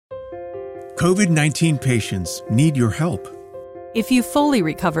COVID-19 patients need your help. If you've fully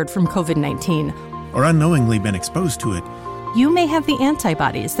recovered from COVID-19 or unknowingly been exposed to it, you may have the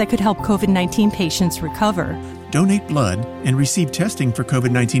antibodies that could help COVID-19 patients recover. Donate blood and receive testing for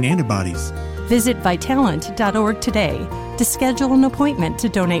COVID-19 antibodies. Visit Vitalant.org today to schedule an appointment to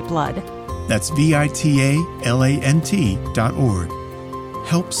donate blood. That's Vitalant.org.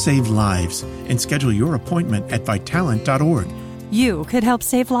 Help save lives and schedule your appointment at Vitalant.org. You could help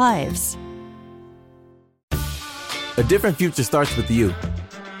save lives. A different future starts with you.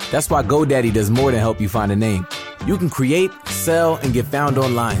 That's why GoDaddy does more than help you find a name. You can create, sell, and get found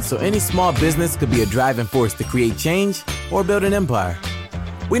online, so any small business could be a driving force to create change or build an empire.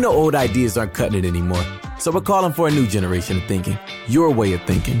 We know old ideas aren't cutting it anymore, so we're calling for a new generation of thinking, your way of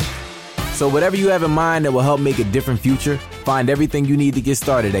thinking. So whatever you have in mind that will help make a different future, find everything you need to get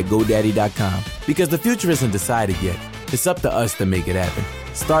started at GoDaddy.com. Because the future isn't decided yet. It's up to us to make it happen.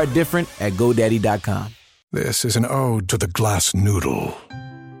 Start different at GoDaddy.com. This is an ode to the glass noodle.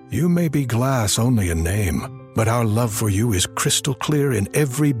 You may be glass only in name, but our love for you is crystal clear in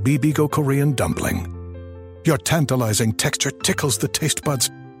every Bibigo Korean dumpling. Your tantalizing texture tickles the taste buds,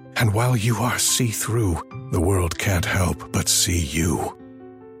 and while you are see-through, the world can't help but see you.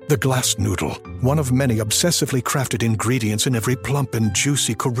 The glass noodle, one of many obsessively crafted ingredients in every plump and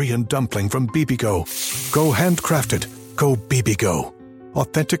juicy Korean dumpling from Bibigo. Go handcrafted. Go Bibigo.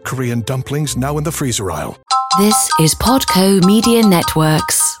 Authentic Korean dumplings now in the freezer aisle. This is Podco Media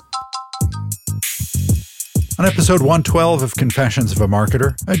Networks. On episode 112 of Confessions of a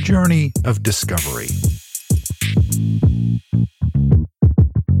Marketer, a journey of discovery.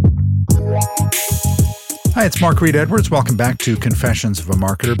 Hi, it's Mark Reed Edwards. Welcome back to Confessions of a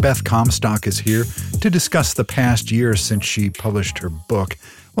Marketer. Beth Comstock is here to discuss the past year since she published her book.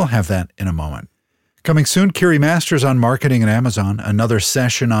 We'll have that in a moment. Coming soon, Kiri Masters on marketing at Amazon, another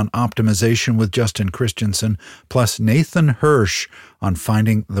session on optimization with Justin Christensen, plus Nathan Hirsch on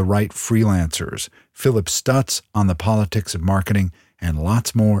finding the right freelancers, Philip Stutz on the politics of marketing, and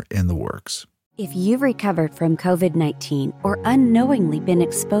lots more in the works. If you've recovered from COVID-19 or unknowingly been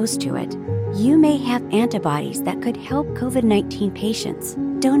exposed to it, you may have antibodies that could help COVID-19 patients.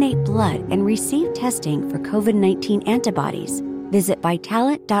 Donate blood and receive testing for COVID-19 antibodies. Visit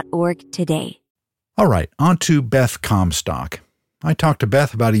Vitalant.org today. All right, on to Beth Comstock. I talked to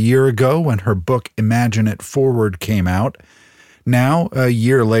Beth about a year ago when her book Imagine It Forward came out. Now, a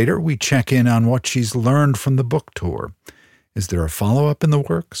year later, we check in on what she's learned from the book tour. Is there a follow-up in the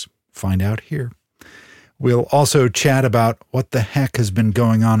works? Find out here. We'll also chat about what the heck has been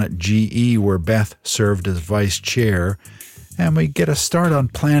going on at GE, where Beth served as vice chair, and we get a start on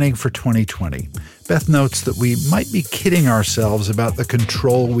planning for 2020. Beth notes that we might be kidding ourselves about the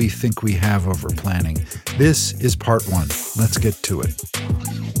control we think we have over planning. This is part one. Let's get to it.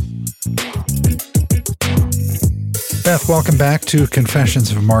 Beth, welcome back to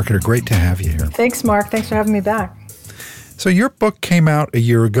Confessions of a Marketer. Great to have you here. Thanks, Mark. Thanks for having me back. So your book came out a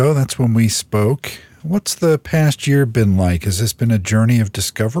year ago. That's when we spoke. What's the past year been like? Has this been a journey of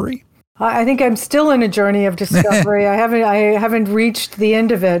discovery? I think I'm still in a journey of discovery. I haven't reached the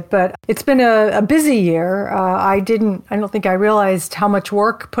end of it, but it's been a busy year. I don't think I realized how much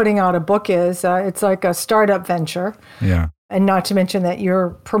work putting out a book is. It's like a startup venture. Yeah. And not to mention that you're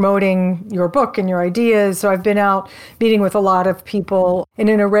promoting your book and your ideas. So I've been out meeting with a lot of people in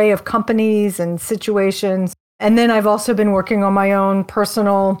an array of companies and situations. And then I've also been working on my own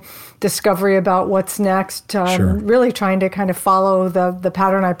personal discovery about what's next, really trying to kind of follow the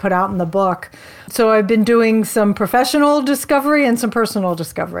pattern I put out in the book. So I've been doing some professional discovery and some personal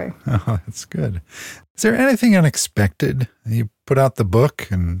discovery. Oh, that's good. Is there anything unexpected? You put out the book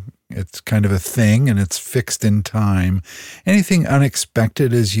and it's kind of a thing and it's fixed in time. Anything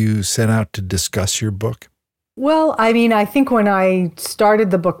unexpected as you set out to discuss your book? Well, I mean, I think when I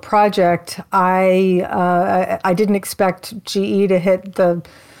started the book project, I didn't expect GE to hit the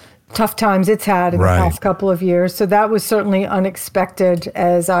tough times it's had in the past couple of years. So that was certainly unexpected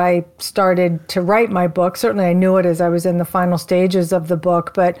as I started to write my book. Certainly I knew it as I was in the final stages of the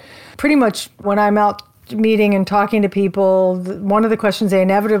book, but pretty much when I'm out meeting and talking to people, one of the questions they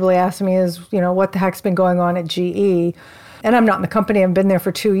inevitably ask me is, what the heck's been going on at GE? And I'm not in the company. I've been there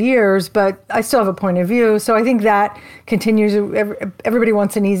for 2 years, but I still have a point of view. So I think that continues. Everybody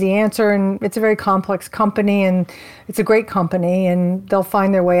wants an easy answer, and it's a very complex company, and it's a great company, and they'll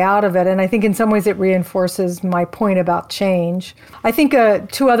find their way out of it. And I think in some ways it reinforces my point about change. I think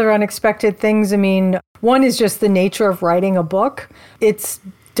two other unexpected things. I mean, one is just the nature of writing a book. It's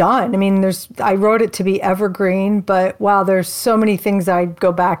done. I mean, I wrote it to be evergreen, but wow, there's so many things I'd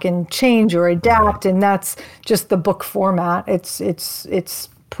go back and change or adapt, and that's just the book format. It's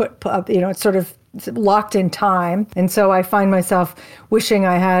it's sort of locked in time. And so I find myself wishing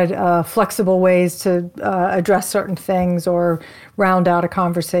I had flexible ways to address certain things or round out a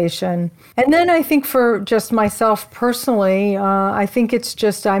conversation. And then I think for just myself personally, I think it's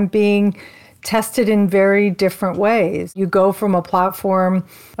just I'm being tested in very different ways. You go from a platform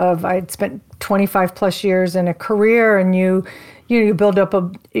of, I'd spent 25 plus years in a career, and you build up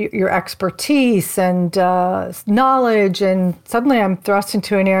your expertise and knowledge, and suddenly I'm thrust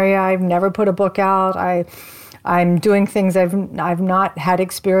into an area I've never put a book out. I'm doing things I've not had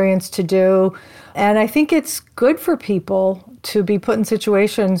experience to do, and I think it's good for people to be put in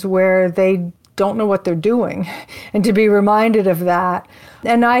situations where they don't know what they're doing, and to be reminded of that.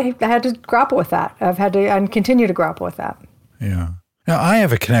 And I had to grapple with that. I've had to and continue to grapple with that. Yeah. Now, I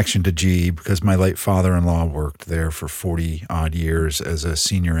have a connection to GE because my late father-in-law worked there for 40-odd years as a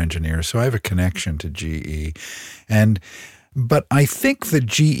senior engineer, so I have a connection to GE. But I think that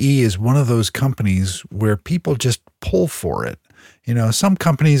GE is one of those companies where people just pull for it. You know, some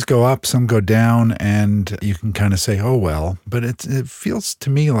companies go up, some go down, and you can kind of say, oh, well. But it feels to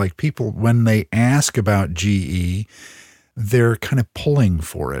me like people, when they ask about GE, they're kind of pulling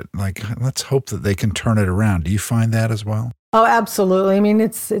for it. Like, let's hope that they can turn it around. Do you find that as well? Oh, absolutely. I mean,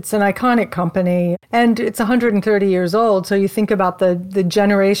 it's an iconic company, and it's 130 years old. So you think about the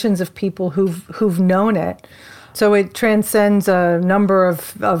generations of people who've known it. So it transcends a number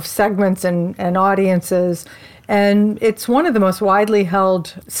of segments and audiences, and it's one of the most widely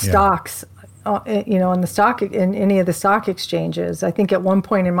held stocks. In any of the stock exchanges. I think at one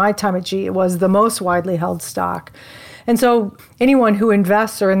point in my time at GE, it was the most widely held stock. And so anyone who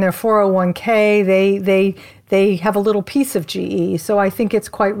invests or in their 401k, they have a little piece of GE. So I think it's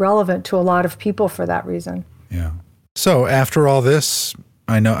quite relevant to a lot of people for that reason. Yeah. So after all this,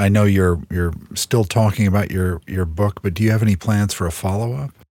 I know you're still talking about your book, but do you have any plans for a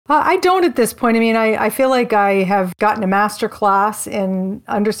follow-up? I don't at this point. I mean, I feel like I have gotten a master class in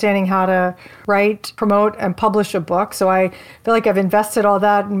understanding how to write, promote, and publish a book. So I feel like I've invested all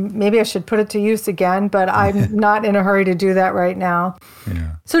that, and maybe I should put it to use again, but I'm not in a hurry to do that right now.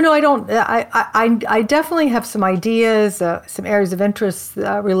 Yeah. So no, I don't. I definitely have some ideas, some areas of interest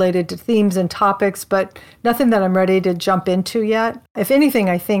related to themes and topics, but nothing that I'm ready to jump into yet. If anything,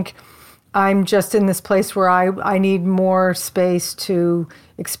 I think I'm just in this place where I need more space to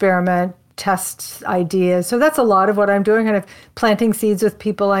experiment, test ideas. So that's a lot of what I'm doing, kind of planting seeds with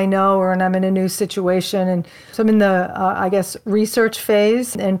people I know, or when I'm in a new situation. And so I'm in the, research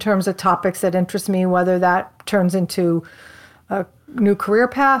phase in terms of topics that interest me, whether that turns into a new career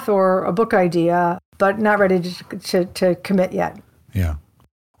path or a book idea, but not ready to commit yet. Yeah.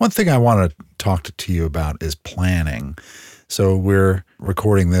 One thing I want to talk to you about is planning. So we're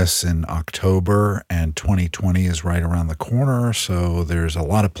recording this in October, and 2020 is right around the corner, so there's a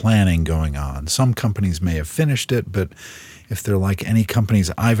lot of planning going on. Some companies may have finished it, but if they're like any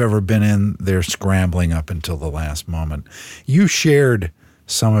companies I've ever been in, they're scrambling up until the last moment. You shared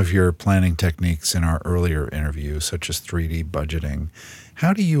some of your planning techniques in our earlier interview, such as 3D budgeting.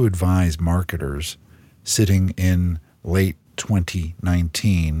 How do you advise marketers sitting in late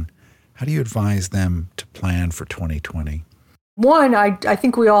 2019? How do you advise them to plan for 2020? One, I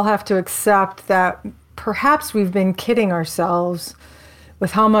think we all have to accept that perhaps we've been kidding ourselves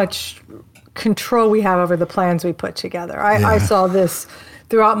with how much control we have over the plans we put together. I saw this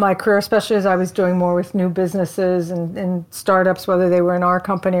throughout my career, especially as I was doing more with new businesses and startups, whether they were in our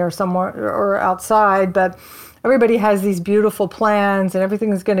company or somewhere or outside. But everybody has these beautiful plans and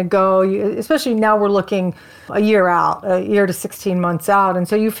everything's going to go, especially now we're looking a year to 16 months out. And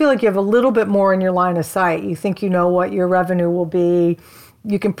so you feel like you have a little bit more in your line of sight. You think you know what your revenue will be.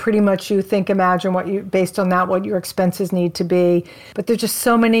 You can pretty much, imagine based on that, what your expenses need to be. But there's just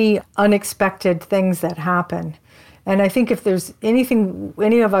so many unexpected things that happen. And I think if there's anything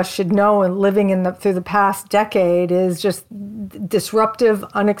any of us should know and living through the past decade is just disruptive,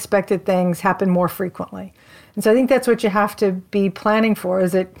 unexpected things happen more frequently. And so I think that's what you have to be planning for.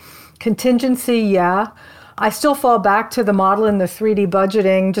 Is it contingency? Yeah. I still fall back to the model in the 3D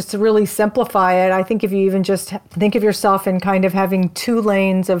budgeting just to really simplify it. I think if you even just think of yourself in kind of having two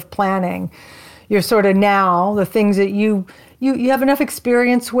lanes of planning, you're sort of now the things that you have enough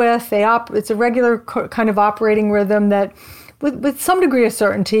experience with. It's a regular kind of operating rhythm that with some degree of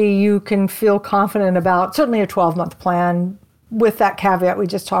certainty you can feel confident about, certainly a 12-month plan with that caveat we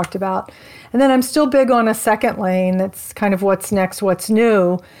just talked about. And then I'm still big on a second lane that's kind of what's next, what's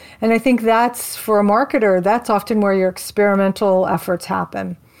new. And I think that's, for a marketer, that's often where your experimental efforts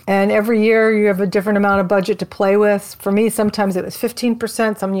happen. And every year you have a different amount of budget to play with. For me, sometimes it was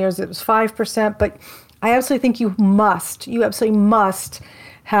 15%, some years it was 5%, but I absolutely think you absolutely must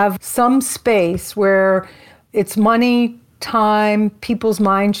have some space where it's money, time, people's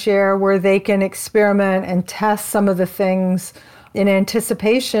mind share, where they can experiment and test some of the things in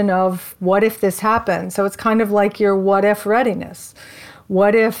anticipation of what if this happens. So it's kind of like your what if readiness.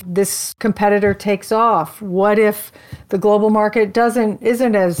 What if this competitor takes off? What if the global market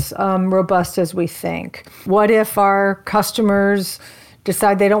isn't as robust as we think? What if our customers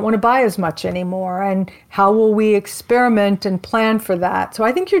decide they don't want to buy as much anymore? And how will we experiment and plan for that? So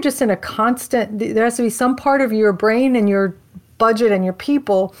I think you're just in a constant, there has to be some part of your brain and your budget and your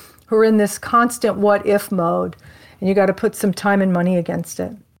people who are in this constant what if mode. And you got to put some time and money against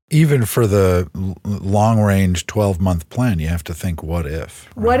it. Even for the long-range 12-month plan, you have to think, what if?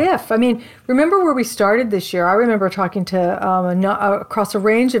 Right? What if? I mean, remember where we started this year? I remember talking to across a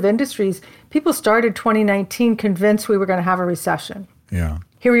range of industries. People started 2019 convinced we were going to have a recession. Yeah.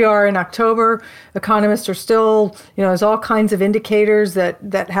 Here we are in October. Economists are still, there's all kinds of indicators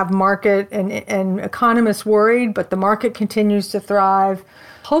that have market and economists worried, but the market continues to thrive.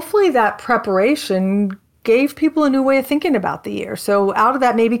 Hopefully that preparation gave people a new way of thinking about the year. So out of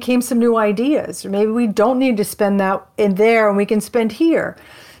that maybe came some new ideas, or maybe we don't need to spend that in there and we can spend here.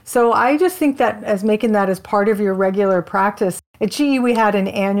 So I just think that as making that as part of your regular practice. At GE, we had an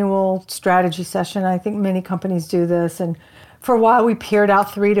annual strategy session. I think many companies do this. And for a while, we peered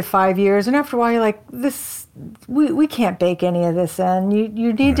out 3 to 5 years. And after a while, you're like, we can't bake any of this in.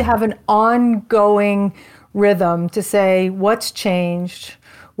 You need to have an ongoing rhythm to say, what's changed?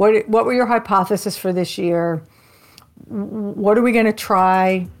 What were your hypotheses for this year? What are we going to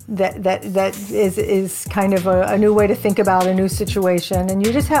try that is kind of a new way to think about a new situation? And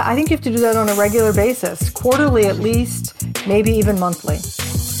you just I think you have to do that on a regular basis, quarterly at least, maybe even monthly.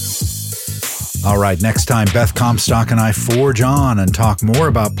 All right, next time, Beth Comstock and I forge on and talk more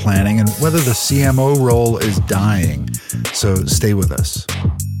about planning and whether the CMO role is dying. So stay with us.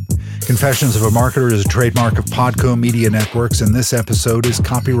 Confessions of a Marketer is a trademark of Podco Media Networks, and this episode is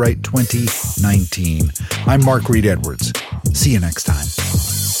copyright 2019. I'm Mark Reed Edwards. See you next time.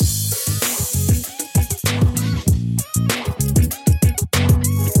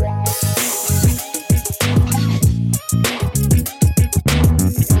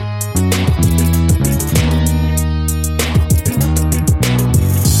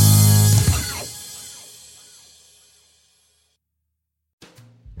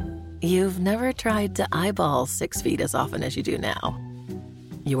 You've never tried to eyeball 6 feet as often as you do now.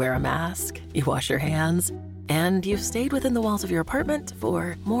 You wear a mask, you wash your hands, and you've stayed within the walls of your apartment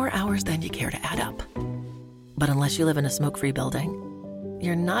for more hours than you care to add up. But unless you live in a smoke-free building,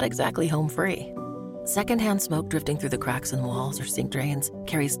 you're not exactly home free. Secondhand smoke drifting through the cracks in walls or sink drains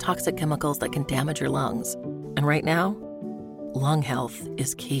carries toxic chemicals that can damage your lungs. And right now, lung health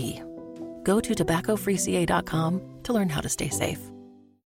is key. Go to tobaccofreeca.com to learn how to stay safe.